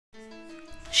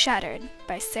Shattered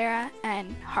by Sarah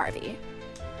N. Harvey.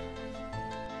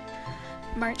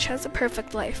 March has a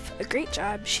perfect life, a great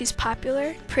job, she's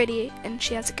popular, pretty, and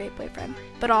she has a great boyfriend.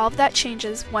 But all of that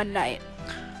changes one night.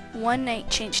 One night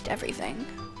changed everything.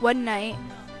 One night,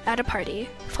 at a party,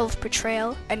 full of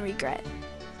betrayal and regret.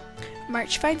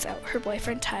 March finds out her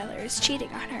boyfriend Tyler is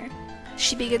cheating on her.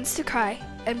 She begins to cry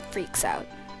and freaks out.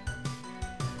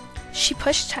 She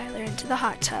pushed Tyler into the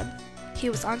hot tub. He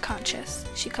was unconscious.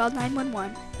 She called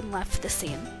 911 and left the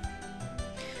scene.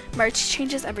 March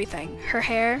changes everything, her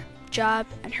hair, job,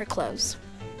 and her clothes.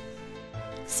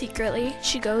 Secretly,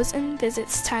 she goes and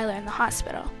visits Tyler in the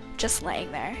hospital, just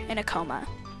laying there in a coma.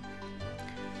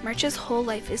 March's whole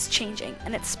life is changing,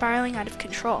 and it's spiraling out of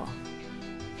control.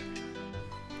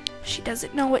 She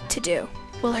doesn't know what to do.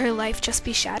 Will her life just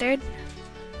be shattered?